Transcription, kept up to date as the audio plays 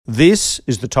This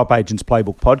is the Top Agents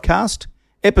Playbook Podcast,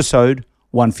 episode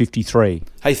 153.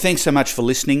 Hey, thanks so much for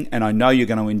listening, and I know you're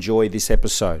going to enjoy this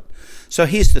episode. So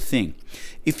here's the thing.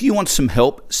 If you want some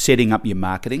help setting up your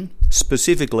marketing,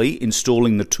 specifically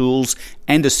installing the tools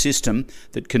and a system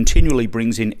that continually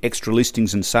brings in extra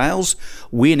listings and sales,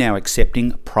 we're now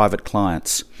accepting private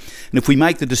clients. And if we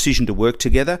make the decision to work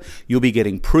together, you'll be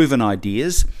getting proven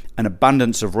ideas, an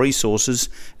abundance of resources,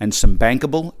 and some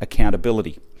bankable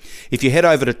accountability. If you head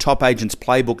over to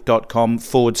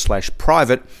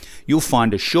topagentsplaybook.com/private, you'll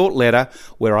find a short letter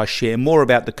where I share more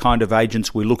about the kind of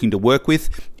agents we're looking to work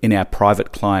with in our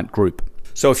private client group.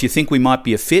 So if you think we might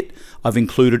be a fit, I've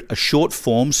included a short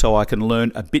form so I can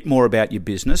learn a bit more about your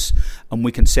business and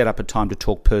we can set up a time to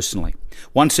talk personally.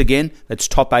 Once again, that's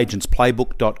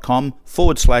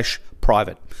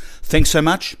topagentsplaybook.com/private. Thanks so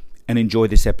much and enjoy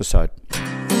this episode.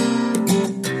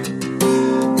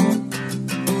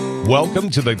 Welcome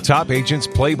to the Top Agents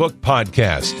Playbook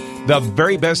Podcast, the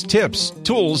very best tips,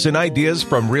 tools, and ideas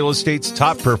from real estate's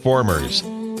top performers.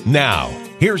 Now,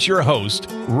 here's your host,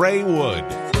 Ray Wood.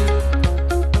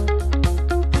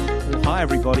 Well, hi,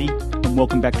 everybody, and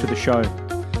welcome back to the show.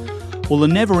 Well, the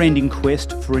never-ending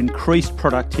quest for increased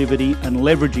productivity and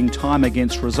leveraging time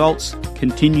against results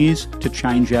continues to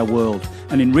change our world.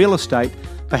 And in real estate,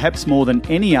 perhaps more than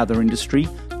any other industry,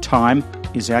 time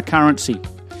is our currency.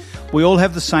 We all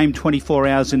have the same 24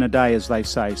 hours in a day, as they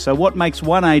say. So what makes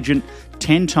one agent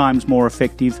 10 times more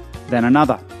effective than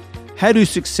another? How do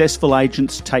successful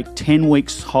agents take 10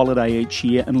 weeks holiday each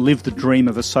year and live the dream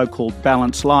of a so-called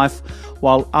balanced life,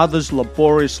 while others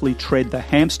laboriously tread the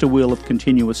hamster wheel of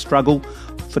continuous struggle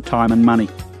for time and money?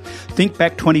 Think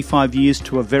back 25 years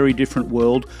to a very different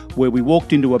world where we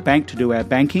walked into a bank to do our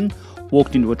banking,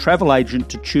 walked into a travel agent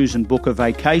to choose and book a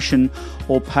vacation,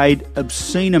 or paid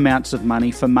obscene amounts of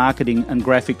money for marketing and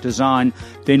graphic design,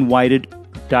 then waited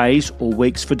days or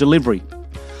weeks for delivery.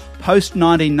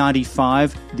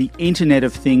 Post-1995, the Internet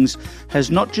of Things has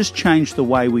not just changed the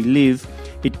way we live,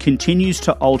 it continues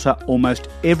to alter almost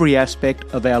every aspect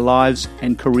of our lives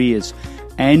and careers,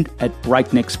 and at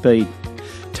breakneck speed.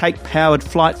 Take powered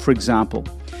flight, for example.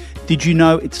 Did you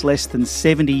know it's less than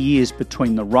 70 years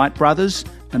between the Wright brothers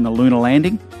and the lunar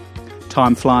landing?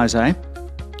 Time flies, eh?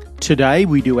 Today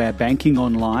we do our banking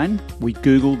online, we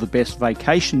Google the best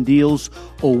vacation deals,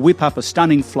 or whip up a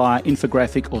stunning flyer,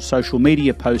 infographic or social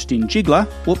media post in Jigglar,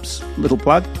 whoops, little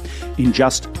plug, in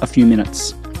just a few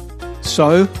minutes.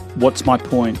 So, what's my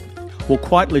point? Well,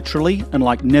 quite literally, and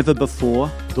like never before,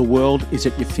 the world is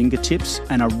at your fingertips,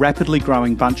 and a rapidly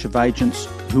growing bunch of agents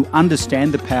who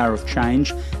understand the power of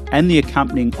change and the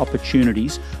accompanying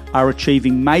opportunities are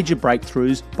achieving major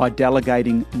breakthroughs by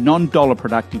delegating non-dollar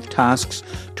productive tasks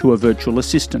to a virtual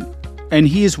assistant. And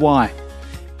here's why.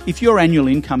 If your annual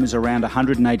income is around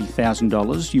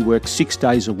 $180,000, you work 6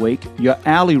 days a week, your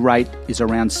hourly rate is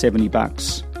around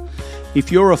 $70. If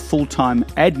you're a full-time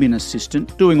admin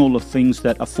assistant, doing all the things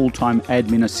that a full-time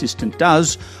admin assistant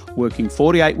does, working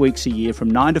 48 weeks a year from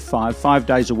 9 to 5, 5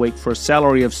 days a week for a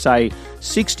salary of, say,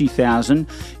 $60,000,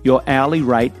 your hourly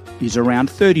rate is around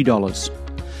 $30.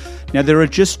 Now, there are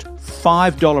just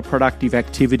 $5 productive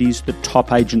activities that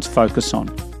top agents focus on.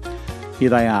 Here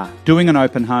they are: doing an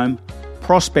open home,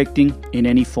 prospecting in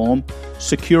any form,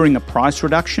 securing a price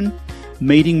reduction,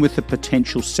 meeting with a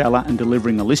potential seller and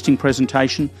delivering a listing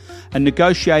presentation, and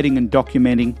negotiating and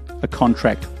documenting a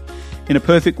contract. In a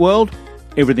perfect world,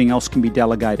 everything else can be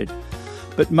delegated.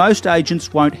 But most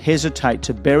agents won't hesitate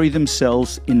to bury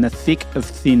themselves in the thick of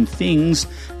thin things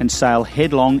and sail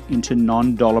headlong into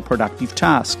non-dollar productive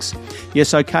tasks.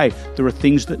 Yes, okay, there are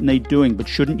things that need doing, but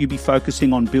shouldn't you be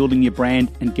focusing on building your brand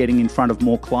and getting in front of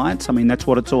more clients? I mean, that's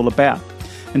what it's all about.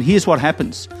 And here's what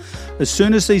happens. As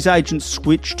soon as these agents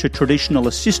switch to traditional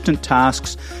assistant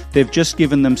tasks, they've just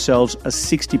given themselves a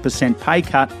 60% pay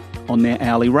cut on their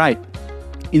hourly rate.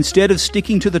 Instead of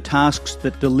sticking to the tasks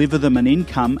that deliver them an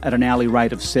income at an hourly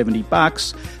rate of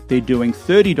 $70, they're doing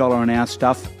 $30 an hour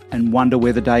stuff and wonder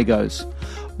where the day goes.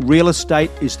 Real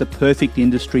estate is the perfect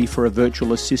industry for a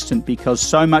virtual assistant because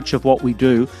so much of what we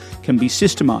do can be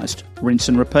systemized, rinse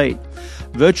and repeat.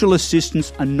 Virtual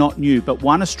assistants are not new, but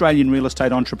one Australian real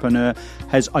estate entrepreneur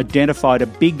has identified a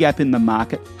big gap in the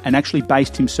market and actually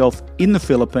based himself in the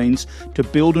Philippines to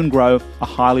build and grow a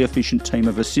highly efficient team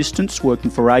of assistants working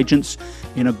for agents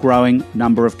in a growing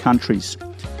number of countries.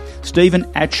 Stephen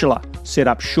Atchler set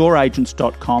up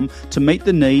SureAgents.com to meet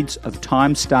the needs of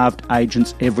time-starved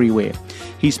agents everywhere.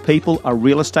 His people are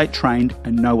real estate trained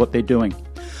and know what they're doing.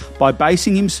 By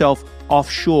basing himself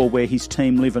offshore where his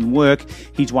team live and work,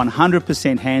 he's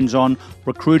 100% hands-on,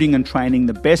 recruiting and training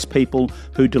the best people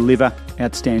who deliver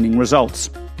outstanding results.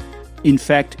 In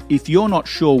fact, if you're not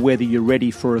sure whether you're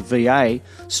ready for a VA,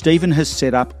 Stephen has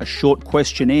set up a short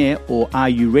questionnaire or Are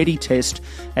You Ready test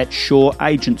at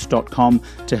shoreagents.com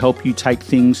to help you take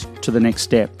things to the next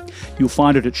step. You'll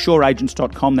find it at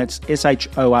shoreagents.com, that's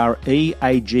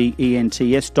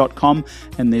shoreagents.com,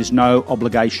 and there's no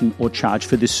obligation or charge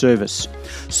for this service.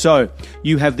 So,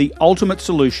 you have the ultimate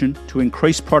solution to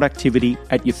increase productivity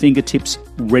at your fingertips,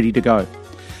 ready to go.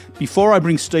 Before I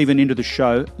bring Stephen into the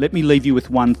show, let me leave you with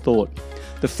one thought.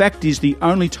 The fact is, the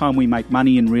only time we make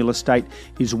money in real estate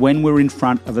is when we're in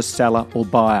front of a seller or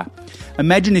buyer.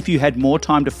 Imagine if you had more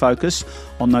time to focus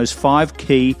on those 5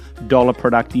 key dollar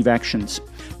productive actions,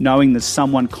 knowing there's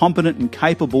someone competent and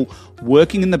capable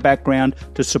working in the background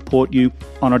to support you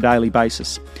on a daily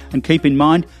basis. And keep in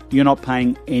mind, you're not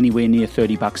paying anywhere near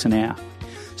 $30 an hour.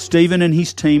 Stephen and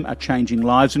his team are changing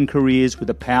lives and careers with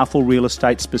a powerful real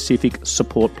estate-specific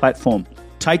support platform.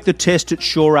 Take the test at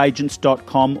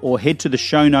shoreagents.com or head to the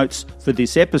show notes for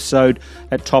this episode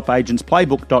at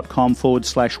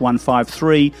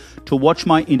topagentsplaybook.com/153 to watch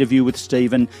my interview with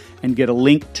Stephen and get a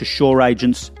link to Shore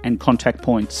Agents and contact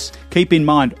points. Keep in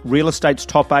mind, real estate's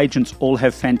top agents all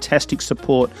have fantastic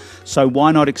support, so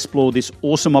why not explore this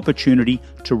awesome opportunity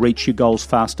to reach your goals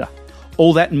faster?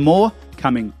 All that and more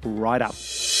coming right up.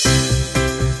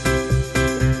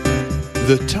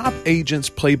 The Top Agents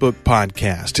Playbook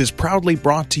podcast is proudly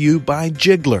brought to you by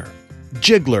Jiggler.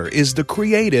 Jiggler is the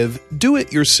creative,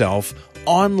 do-it-yourself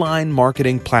online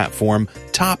marketing platform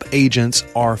top agents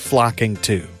are flocking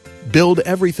to. Build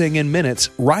everything in minutes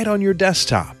right on your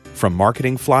desktop. From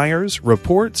marketing flyers,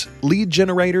 reports, lead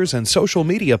generators, and social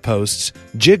media posts,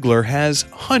 Jiggler has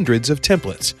hundreds of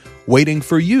templates waiting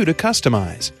for you to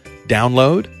customize,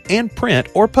 download, and print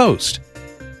or post.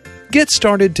 Get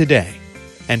started today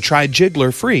and try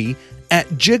Jiggler free at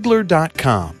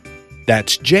jiggler.com.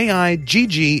 That's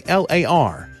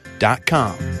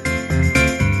JIGGLAR.com.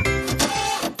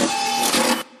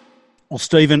 Well,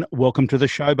 Stephen, welcome to the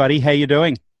show, buddy. How you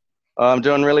doing? I'm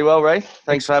doing really well, Ray.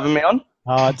 Thanks for having me on.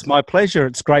 It's my pleasure.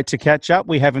 It's great to catch up.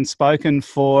 We haven't spoken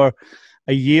for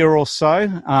a year or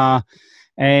so,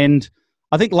 and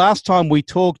I think last time we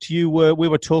talked, we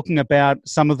were talking about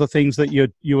some of the things that you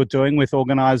were doing with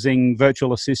organising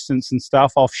virtual assistants and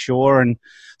stuff offshore and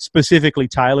specifically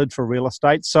tailored for real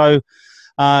estate. So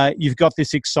you've got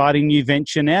this exciting new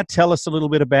venture now. Tell us a little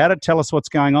bit about it. Tell us what's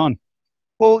going on.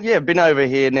 Well, yeah, been over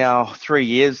here now 3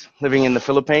 years, living in the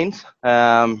Philippines,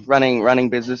 running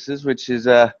businesses, which is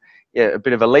a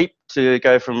bit of a leap to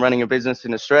go from running a business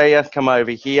in Australia, come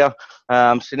over here.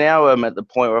 So now I'm at the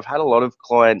point where I've had a lot of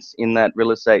clients in that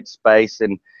real estate space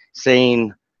and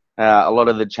seen a lot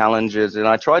of the challenges. And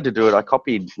I tried to do it. I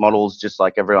copied models just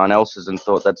like everyone else's and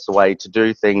thought that's the way to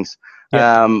do things.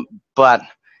 Yeah. But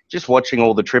just watching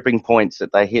all the tripping points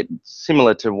that they hit,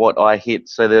 similar to what I hit.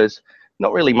 So there's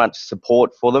not really much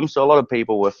support for them. So a lot of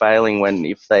people were failing when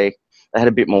if they had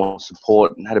a bit more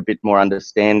support and had a bit more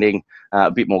understanding,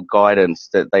 a bit more guidance,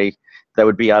 that they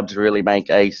would be able to really make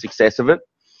a success of it.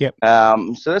 Yep.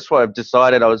 So that's why I've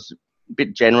decided. I was a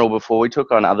bit general before. We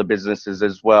took on other businesses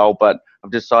as well, but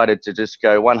I've decided to just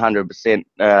go 100%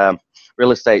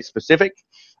 real estate specific,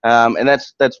 and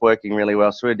that's working really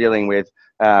well. So we're dealing with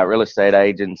real estate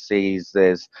agencies.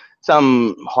 There's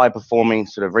some high-performing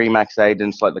sort of Remax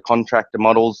agents like the contractor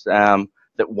models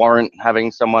that warrant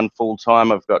having someone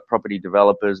full-time. I've got property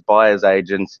developers, buyers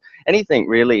agents, anything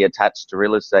really attached to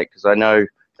real estate because I know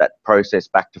that process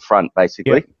back to front,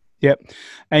 basically. Yep.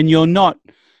 And you're not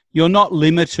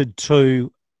limited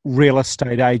to real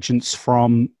estate agents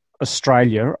from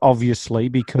Australia, obviously,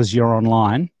 because you're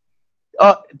online.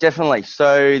 Oh, definitely.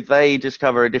 So they just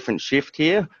cover a different shift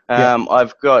here.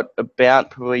 I've got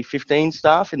about probably 15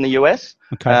 staff in the US,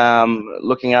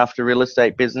 looking after real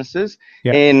estate businesses.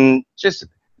 Yep. And just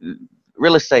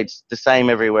real estate's the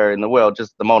same everywhere in the world,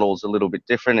 just the model's a little bit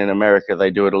different. In America, they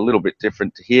do it a little bit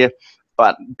different to here.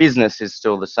 But business is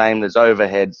still the same. There's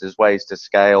overheads, there's ways to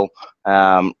scale,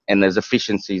 and there's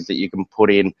efficiencies that you can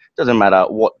put in. Doesn't matter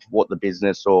what the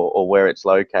business or where it's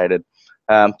located.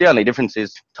 The only difference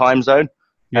is time zone.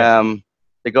 Yeah.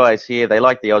 The guys here, they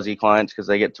like the Aussie clients because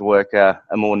they get to work a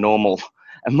more normal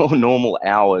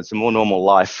hours, a more normal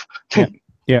life.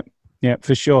 Yeah,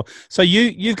 for sure. So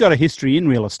you've got a history in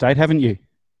real estate, haven't you?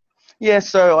 Yeah,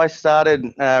 so I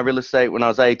started real estate when I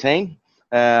was 18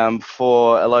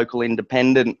 for a local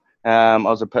independent. I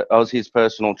was his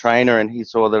personal trainer, and he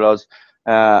saw that I was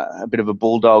a bit of a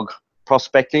bulldog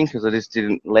prospecting because I just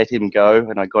didn't let him go,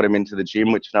 and I got him into the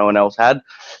gym, which no one else had.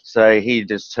 So he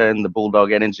just turned the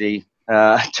bulldog energy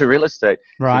to real estate.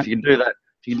 Right. So if you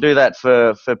can do that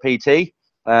for PT,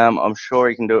 I'm sure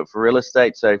he can do it for real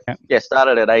estate. So,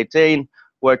 started at 18,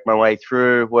 worked my way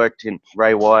through, worked in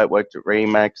Ray White, worked at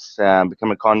Remax,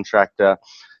 become a contractor,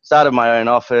 started my own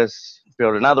office,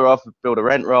 built another office, built a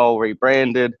rent roll,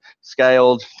 rebranded,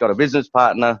 scaled, got a business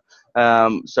partner.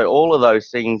 So all of those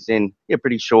things in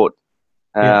pretty short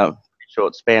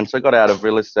span. So I got out of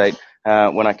real estate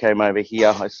when I came over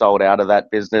here. I sold out of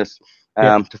that business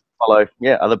to follow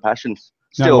other passions.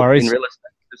 Still in real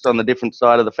estate, just on the different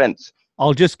side of the fence.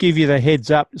 I'll just give you the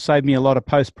heads up. Save me a lot of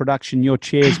post production. Your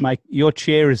chair is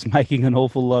making an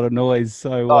awful lot of noise.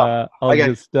 So I'll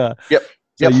just. So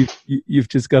you've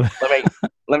just got to.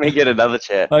 let me get another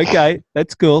chair. Okay,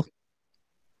 that's cool.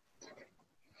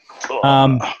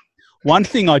 One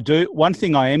thing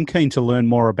I am keen to learn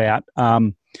more about.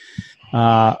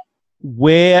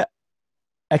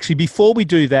 Actually, before we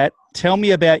do that, tell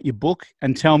me about your book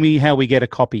and tell me how we get a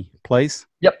copy, please.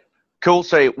 Yep. Cool.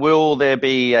 So will there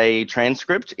be a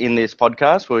transcript in this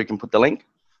podcast where we can put the link?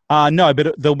 No,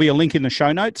 but there'll be a link in the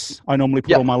show notes. I normally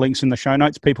put all my links in the show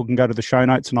notes. People can go to the show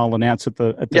notes and I'll announce at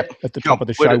the top of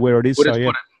the show where it is.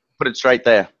 Put it straight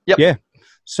there. Yep. Yeah.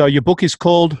 So your book is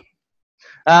called?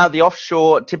 The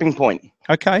Offshore Tipping Point.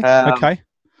 Okay. Okay.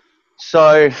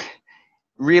 So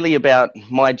really about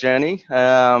my journey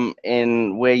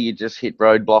and where you just hit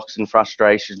roadblocks and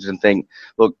frustrations and think,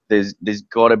 look, there's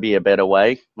got to be a better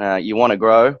way. You want to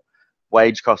grow.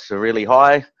 Wage costs are really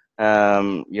high.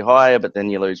 You hire, but then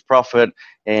you lose profit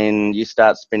and you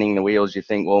start spinning the wheels. You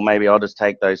think, well, maybe I'll just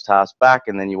take those tasks back,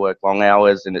 and then you work long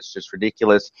hours and it's just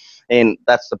ridiculous. And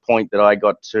that's the point that I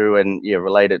got to, and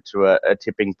related to a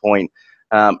tipping point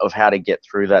of how to get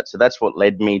through that. So that's what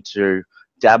led me to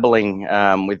dabbling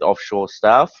with offshore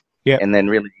stuff, and then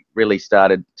really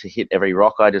started to hit every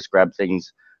rock. I just grabbed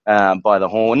things by the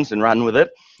horns and run with it.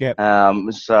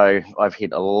 So I've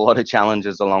hit a lot of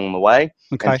challenges along the way,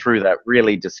 and through that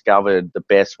really discovered the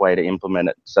best way to implement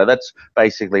it. So that's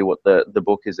basically what the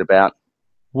book is about.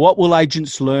 What will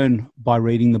agents learn by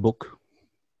reading the book?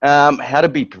 How to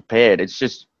be prepared. It's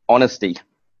just honesty.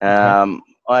 I'm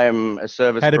a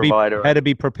service provider. How to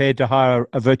be prepared to hire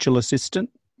a virtual assistant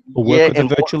or work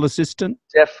with a virtual assistant?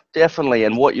 Definitely,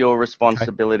 and what your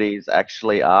responsibilities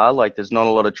actually are. Like, there's not a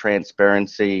lot of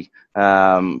transparency.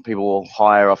 People will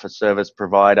hire off a service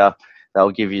provider.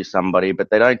 They'll give you somebody, but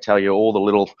they don't tell you all the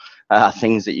little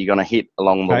things that you're going to hit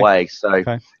along the way. So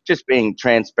just being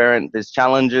transparent. There's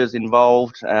challenges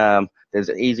involved. There's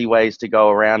easy ways to go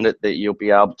around it that you'll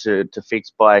be able to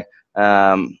fix by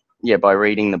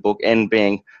reading the book and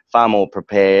being far more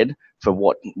prepared for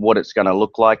what it's going to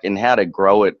look like and how to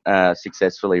grow it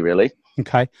successfully, really.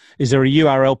 Okay. Is there a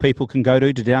URL people can go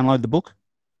to download the book?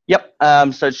 Yep.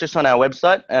 So it's just on our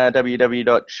website,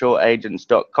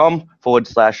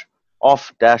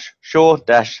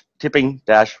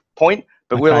 www.shoreagents.com/off-shore-tipping-point.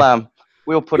 But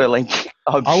we'll put a link,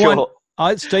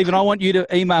 Stephen, I want you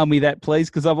to email me that, please,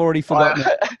 because I've already forgotten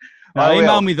it.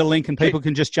 Email me the link and people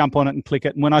can just jump on it and click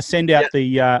it. And when I send out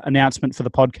the announcement for the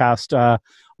podcast,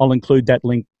 I'll include that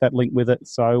link with it.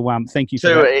 So thank you for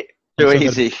that. Too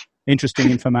easy. Interesting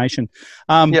information.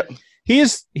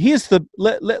 Here's the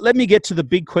let me get to the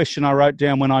big question I wrote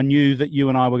down when I knew that you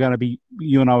and I were going to be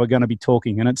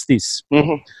talking, and it's this.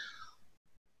 Mm-hmm.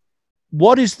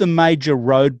 What is the major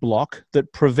roadblock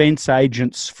that prevents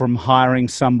agents from hiring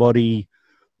somebody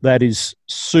that is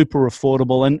super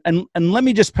affordable? And let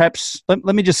me just let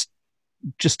me just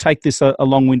take this a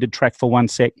long-winded track for one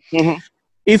sec. Mm-hmm.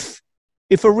 If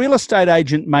a real estate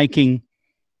agent making,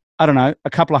 I don't know, a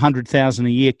couple of $100,000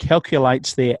 a year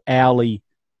calculates their hourly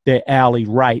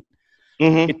rate,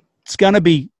 mm-hmm. it's going to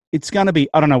be,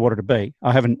 I don't know what it'll be.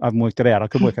 I haven't worked it out. I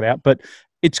could work it out, but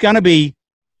it's going to be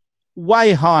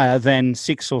way higher than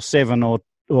 $6 or $7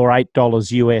 or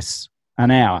 $8 US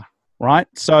an hour, right?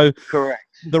 So correct.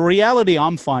 The reality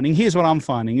here's what I'm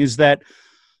finding, is that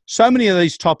so many of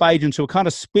these top agents who are kind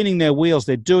of spinning their wheels,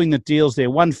 they're doing the deals, they're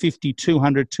 150,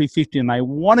 200, 250, and they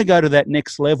want to go to that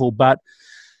next level, but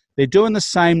they're doing the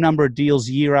same number of deals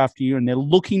year after year, and they're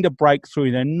looking to break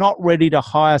through. They're not ready to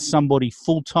hire somebody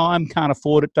full-time, can't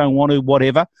afford it, don't want to,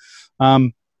 whatever.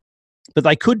 But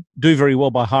they could do very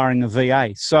well by hiring a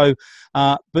VA. So,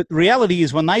 but the reality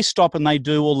is when they stop and they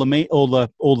do all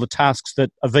the tasks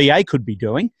that a VA could be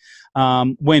doing,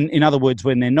 in other words,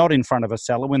 when they're not in front of a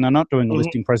seller, when they're not doing a mm-hmm.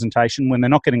 listing presentation, when they're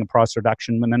not getting a price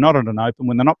reduction, when they're not at an open,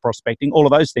 when they're not prospecting, all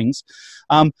of those things,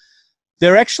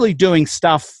 they're actually doing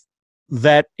stuff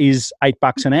that is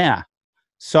 $8 an hour.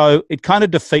 So it kind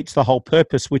of defeats the whole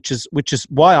purpose, which is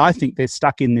why I think they're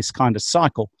stuck in this kind of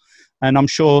cycle. And I'm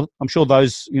sure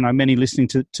those, many listening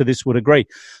to this would agree.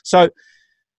 So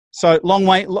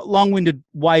long-winded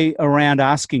way around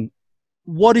asking,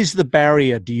 what is the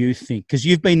barrier, do you think? Because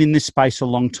you've been in this space a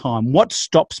long time. What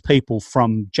stops people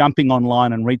from jumping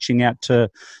online and reaching out to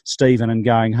Stephen and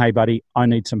going, "Hey, buddy, I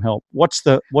need some help"? What's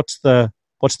the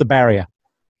barrier?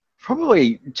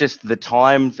 Probably just the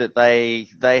time that they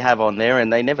have on there,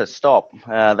 and they never stop.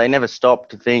 They never stop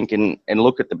to think and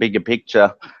look at the bigger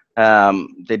picture.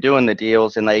 They're doing the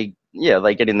deals, and they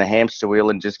get in the hamster wheel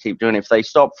and just keep doing it. If they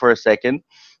stop for a second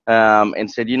and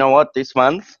said, you know what, this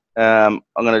month I'm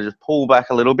going to just pull back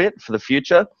a little bit for the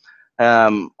future.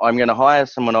 I'm going to hire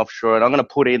someone offshore, and I'm going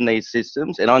to put in these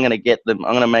systems, and I'm going to get them.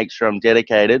 I'm going to make sure I'm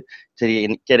dedicated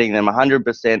to getting them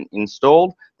 100%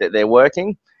 installed, that they're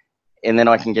working, and then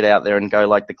I can get out there and go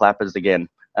like the clappers again.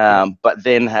 But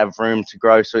then have room to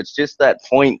grow. So it's just that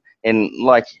point, and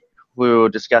like we were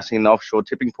discussing the offshore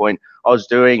tipping point, I was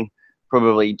doing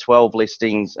probably 12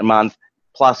 listings a month,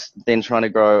 plus then trying to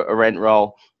grow a rent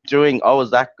roll. I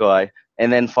was that guy,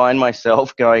 and then find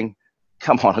myself going,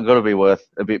 come on, I've got to be worth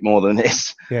a bit more than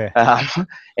this. Yeah.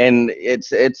 And it's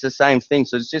the same thing.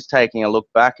 So it's just taking a look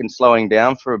back and slowing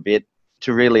down for a bit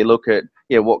to really look at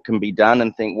what can be done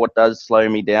and think, what does slow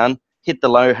me down? Hit the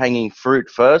low-hanging fruit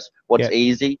first. What's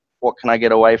easy? What can I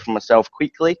get away from myself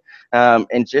quickly?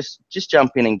 And just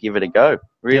jump in and give it a go,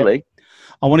 really. Yep.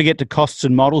 I want to get to costs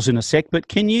and models in a sec, but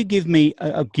can you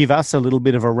give us a little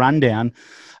bit of a rundown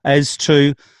as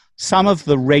to some of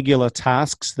the regular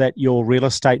tasks that your real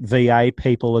estate VA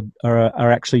people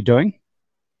are actually doing?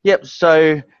 Yep.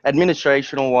 So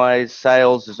administrational-wise,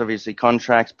 sales is obviously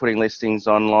contracts, putting listings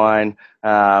online,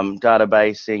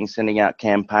 databasing, sending out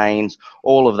campaigns,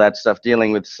 all of that stuff,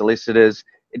 dealing with solicitors.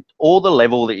 All the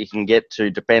level that you can get to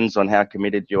depends on how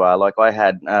committed you are. Like I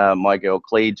had my girl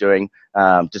Clee doing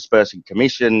dispersing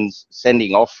commissions,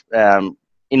 sending off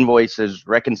invoices,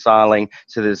 reconciling.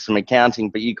 So there's some accounting,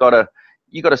 but you got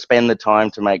to spend the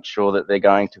time to make sure that they're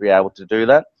going to be able to do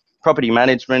that. Property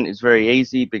management is very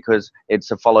easy because it's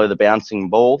a follow the bouncing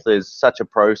ball. There's such a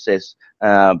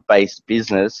process-based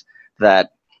business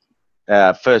that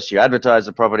first you advertise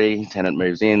the property, tenant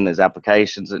moves in, there's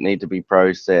applications that need to be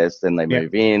processed, then they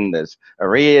move in, there's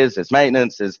arrears, there's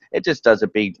maintenance, it just does a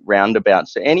big roundabout.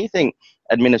 So anything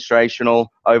administrational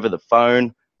over the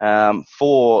phone.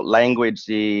 For language,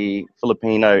 the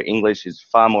Filipino English is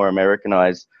far more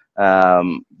Americanized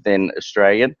than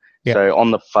Australian. Yep. So on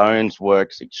the phones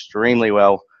works extremely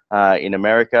well in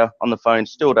America. On the phone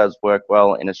still does work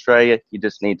well in Australia. You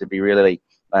just need to be really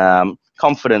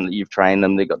confident that you've trained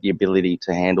them. They've got the ability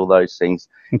to handle those things.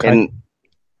 Okay.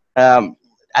 And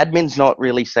admin's not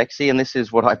really sexy, and this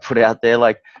is what I put out there.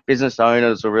 Like business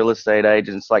owners or real estate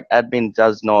agents, like admin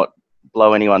does not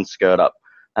blow anyone's skirt up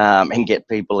and get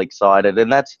people excited.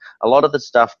 And that's a lot of the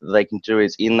stuff that they can do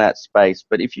is in that space.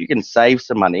 But if you can save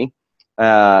some money,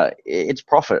 it's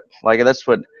profit. Like that's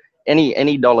what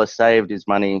any dollar saved is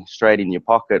money straight in your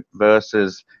pocket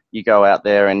versus you go out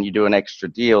there and you do an extra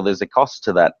deal. There's a cost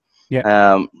to that.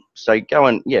 Yeah. So go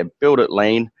and build it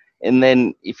lean. And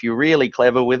then if you're really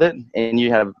clever with it and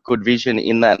you have good vision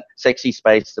in that sexy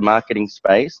space, the marketing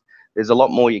space, there's a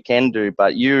lot more you can do.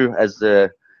 But you as the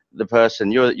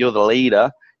person, you're the leader,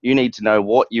 you need to know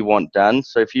what you want done.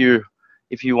 So if you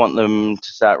want them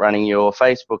to start running your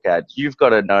Facebook ads, you've got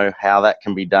to know how that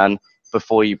can be done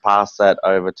before you pass that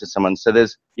over to someone. So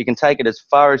you can take it as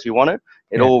far as you want it.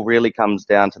 It all really comes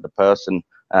down to the person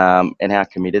and how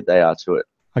committed they are to it.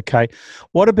 Okay.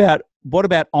 What about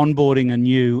onboarding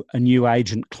a new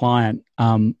agent client?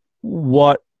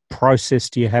 What process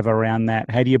do you have around that?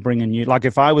 How do you bring a new, like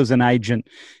if I was an agent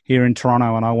here in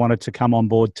Toronto and I wanted to come on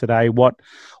board today, what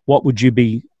would you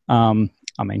be,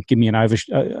 give me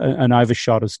an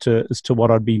overshot as to what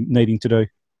I'd be needing to do.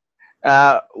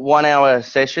 1 hour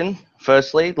session,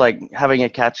 firstly, like having a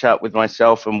catch up with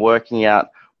myself and working out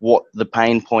what the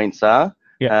pain points are.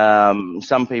 Yeah.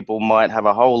 Some people might have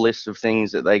a whole list of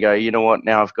things that they go, you know what,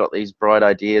 now I've got these bright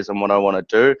ideas on what I want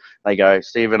to do. They go,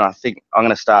 Stephen, I think I'm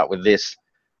going to start with this.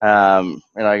 And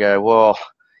I go, well,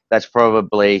 that's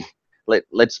probably,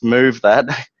 let's move that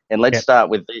and let's start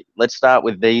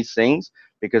with these things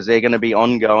because they're going to be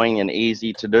ongoing and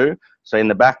easy to do. So in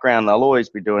the background, they'll always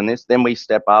be doing this. Then we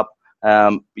step up.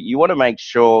 But you want to make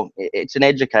sure it's an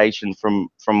education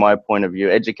from my point of view,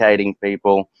 educating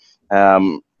people,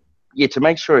 to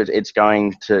make sure it's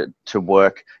going to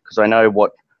work because I know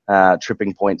what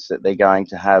tripping points that they're going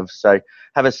to have. So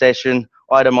have a session,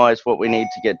 itemize what we need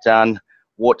to get done,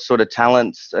 what sort of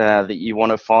talents that you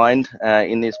want to find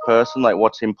in this person, like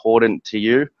what's important to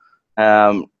you,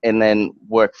 and then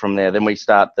work from there. Then we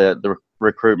start the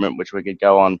recruitment, which we could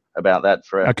go on about that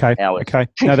for hours. Okay.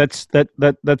 No,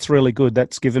 that's really good.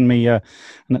 That's given me an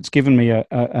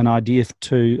idea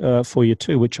for you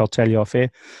too, which I'll tell you off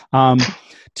air.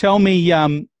 Tell me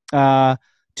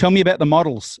about the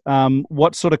models.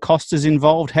 What sort of cost is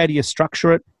involved? How do you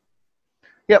structure it?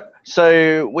 Yep.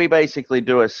 So we basically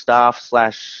do a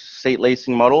staff/seat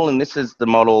leasing model, and this is the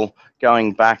model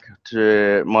going back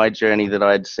to my journey that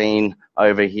I'd seen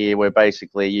over here, where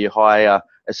basically you hire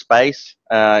a space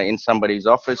in somebody's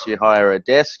office, you hire a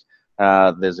desk,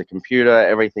 there's a computer,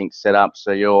 everything's set up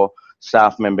so your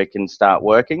staff member can start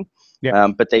working.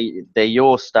 Yep. But they're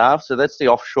your staff, so that's the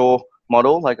offshore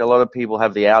model. Like a lot of people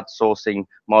have the outsourcing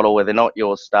model where they're not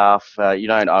your staff, you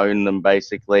don't own them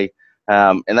basically.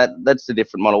 And that's the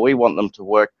different model. We want them to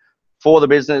work for the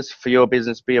business, for your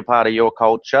business, be a part of your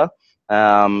culture.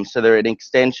 So they're an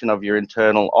extension of your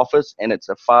internal office, and it's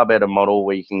a far better model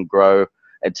where you can grow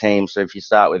a team. So if you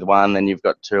start with one, then you've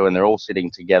got two, and they're all sitting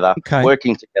together,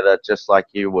 working together just like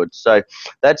you would. So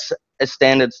that's a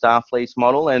standard staff lease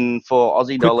model. And for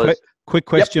Aussie dollars... Quick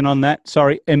question on that.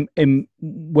 Sorry.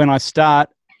 When I start,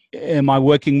 am I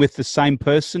working with the same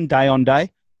person day on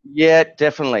day? Yeah,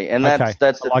 definitely. And that's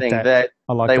the thing.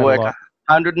 They work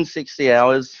 160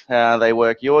 hours. They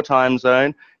work your time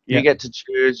zone. You get to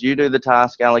choose. You do the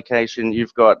task allocation.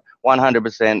 You've got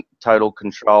 100% total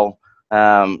control.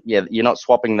 You're not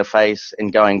swapping the face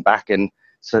and going back, and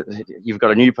so you've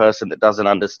got a new person that doesn't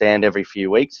understand every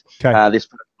few weeks. This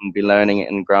person will be learning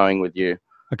it and growing with you.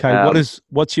 Okay,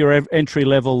 what's your entry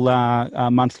level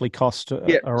monthly cost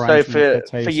arrangement?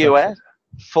 So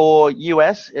for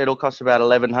US, it'll cost about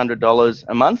 $1,100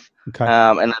 a month,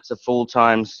 and that's a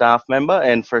full-time staff member.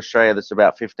 And for Australia, that's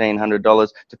about $1,500.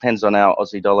 Depends on our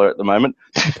Aussie dollar at the moment.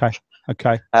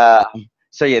 Okay.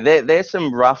 So yeah, there's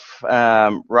some rough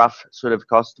sort of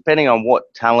costs depending on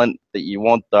what talent that you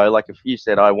want. Though, like if you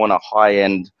said I want a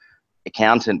high-end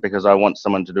accountant because I want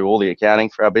someone to do all the accounting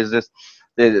for our business,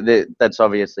 that's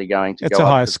obviously going to go up. It's a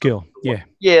higher skill.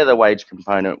 Yeah, the wage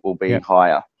component will be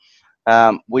higher.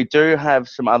 We do have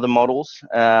some other models.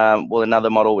 Another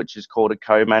model which is called a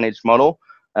co-managed model.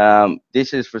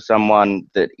 This is for someone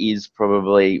that is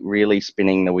probably really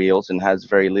spinning the wheels and has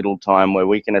very little time, where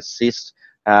we can assist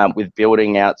with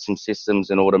building out some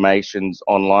systems and automations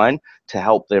online to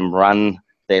help them run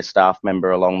their staff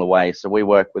member along the way. So we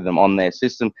work with them on their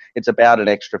system. It's about an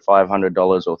extra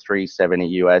 $500 or $370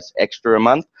 US extra a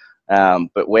month,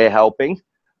 but we're helping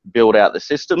build out the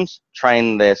systems,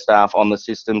 train their staff on the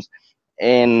systems,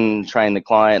 and train the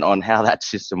client on how that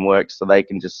system works so they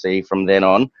can just see from then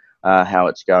on how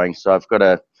it's going. So I've got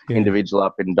a individual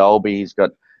up in Dalby. He's got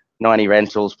 90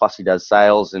 rentals, plus he does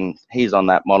sales, and he's on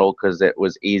that model because it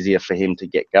was easier for him to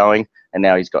get going, and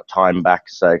now he's got time back.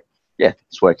 So, yeah,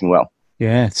 it's working well.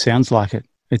 Yeah, it sounds like it.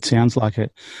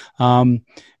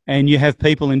 And you have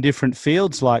people in different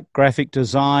fields like graphic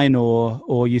design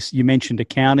or you mentioned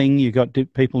accounting. You got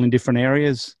people in different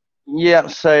areas? Yeah,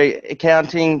 so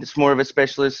accounting, it's more of a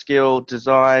specialist skill,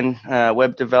 design,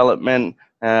 web development,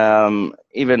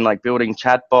 even like building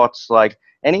chatbots, like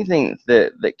anything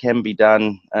that can be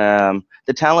done.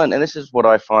 The talent, and this is what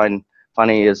I find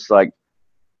funny, is like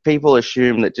people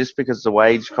assume that just because the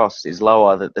wage cost is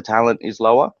lower, that the talent is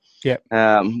lower.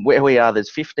 Where we are,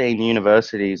 there's 15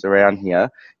 universities around here.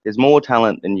 There's more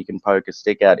talent than you can poke a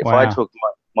stick at. If I took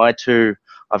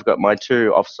I've got my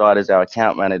two offsite, our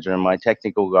account manager, and my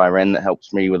technical guy, Ren, that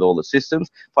helps me with all the systems.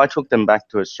 If I took them back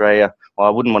to Australia, I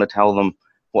wouldn't want to tell them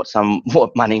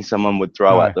what money someone would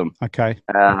throw at them.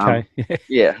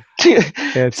 Yeah.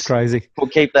 It's crazy. We'll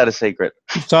keep that a secret.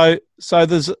 So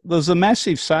there's a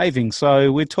massive saving.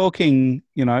 So we're talking,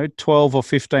 12 or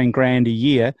 15 grand a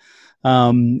year.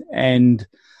 And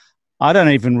I don't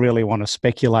even really want to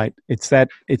speculate. It's that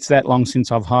long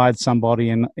since I've hired somebody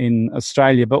in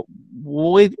Australia, but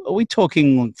are we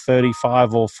talking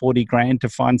 35 or 40 grand to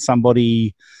find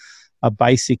somebody a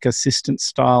basic assistant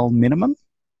style minimum?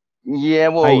 Yeah,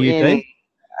 well, in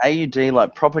AUD,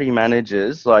 like property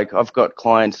managers, like I've got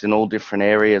clients in all different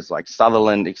areas, like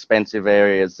Sutherland, expensive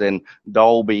areas, and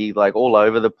Dalby, like all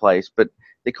over the place. But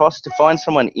the cost to find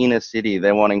someone in a city,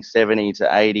 they're wanting 70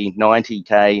 to 80,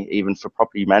 90K even for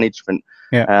property management,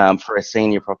 for a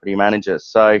senior property manager.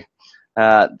 So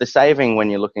the saving when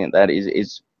you're looking at that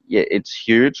is it's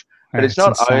huge. But it's not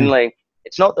insane.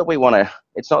 It's not that we want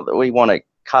to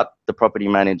cut the property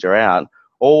manager out.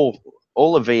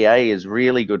 All a VA is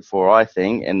really good for, I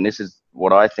think, and this is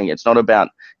what I think. It's not about,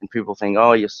 and people think,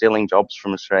 oh, you're stealing jobs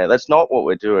from Australia. That's not what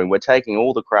we're doing. We're taking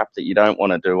all the crap that you don't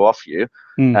want to do off you,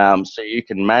 so you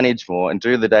can manage more and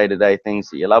do the day-to-day things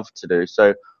that you love to do.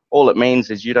 So all it means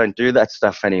is you don't do that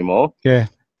stuff anymore. Yeah.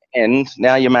 And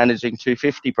now you're managing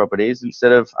 250 properties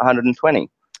instead of 120.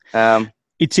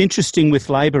 It's interesting with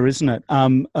labour, isn't it?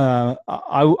 I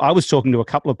was talking to a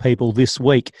couple of people this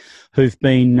week who've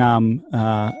been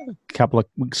a couple of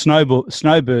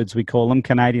snowbirds, we call them,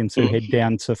 Canadians who head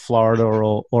down to Florida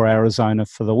or Arizona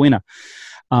for the winter.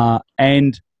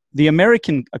 And the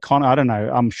American economy, I don't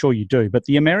know, I'm sure you do, but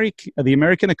the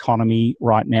American economy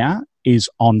right now is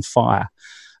on fire.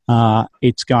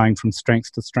 It's going from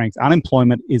strength to strength.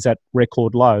 Unemployment is at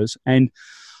record lows. And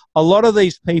a lot of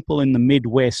these people in the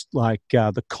Midwest, like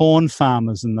the corn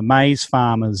farmers and the maize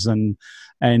farmers and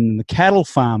the cattle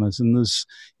farmers, and there's,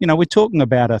 we're talking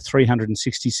about a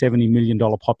 $360-70 million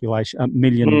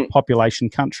population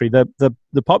country.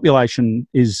 The population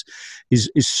is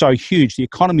so huge. The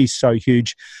economy is so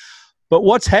huge. But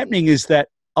what's happening is that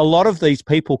a lot of these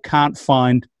people can't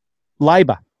find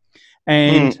labour,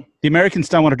 and the Americans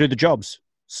don't want to do the jobs.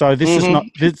 So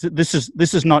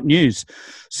this is not news.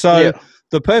 So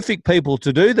the perfect people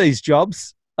to do these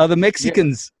jobs are the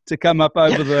Mexicans to come up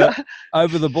over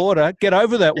the border, get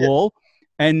over that wall,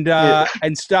 and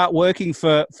start working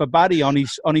for Buddy on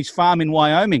his farm in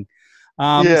Wyoming.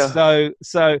 So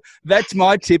that's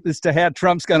my tip as to how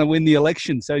Trump's going to win the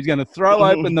election. So he's going to throw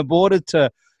open the border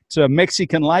to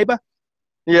Mexican labor.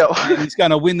 Yeah, and he's going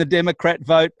to win the Democrat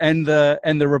vote and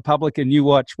the Republican. You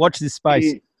watch this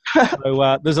space.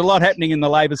 So there's a lot happening in the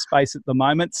labour space at the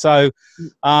moment. So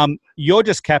you're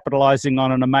just capitalising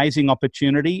on an amazing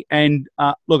opportunity. And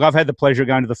look, I've had the pleasure of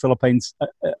going to the Philippines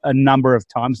a number of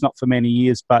times, not for many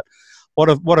years, but what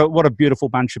a beautiful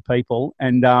bunch of people,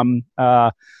 and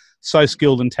so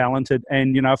skilled and talented.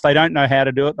 And if they don't know how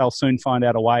to do it, they'll soon find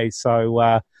out a way.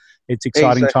 So it's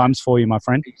exciting times for you, my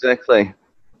friend. Exactly.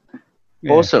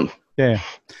 Yeah. Awesome. Yeah.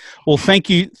 Well, thank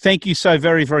you so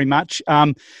very, very much.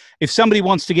 If somebody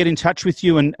wants to get in touch with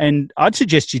you, and I'd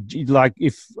suggest you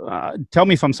tell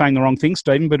me if I'm saying the wrong thing,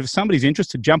 Stephen, but if somebody's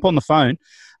interested, jump on the phone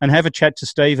and have a chat to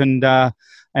Steve and tell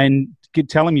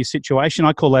him your situation.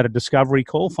 I call that a discovery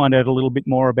call, find out a little bit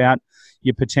more about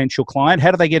your potential client. How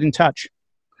do they get in touch?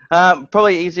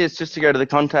 Probably easiest just to go to the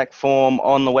contact form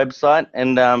on the website,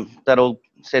 and that'll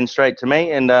send straight to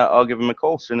me, and I'll give them a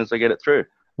call as soon as I get it through.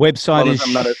 Website is...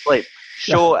 I'm not asleep.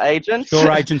 SureAgents.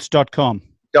 SureAgents.com.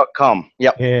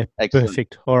 Yep. Yeah. Excellent.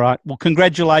 Perfect. All right. Well,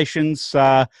 congratulations.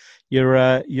 You're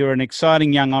an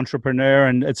exciting young entrepreneur,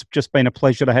 and it's just been a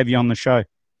pleasure to have you on the show.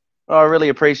 Oh, I really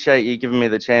appreciate you giving me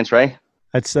the chance, Ray.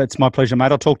 That's my pleasure,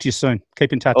 mate. I'll talk to you soon.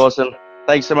 Keep in touch. Awesome.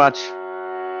 Thanks so much.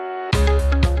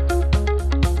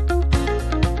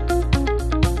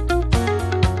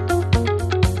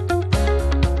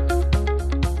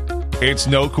 It's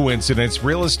no coincidence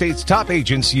real estate's top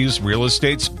agents use real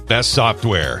estate's best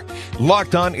software.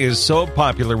 Locked On is so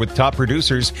popular with top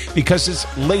producers because it's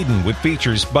laden with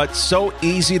features but so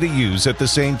easy to use at the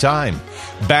same time.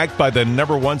 Backed by the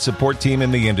 #1 support team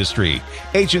in the industry,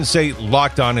 agents say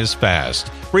Locked On is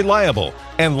fast, reliable,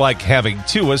 and like having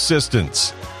 2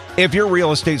 assistants. If your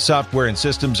real estate software and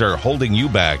systems are holding you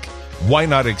back, why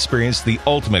not experience the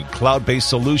ultimate cloud-based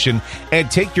solution and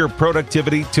take your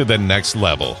productivity to the next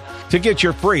level? To get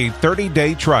your free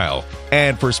 30-day trial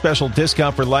and for special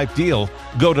discount for life deal,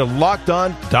 go to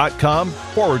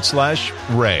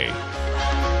lockedon.com/Ray.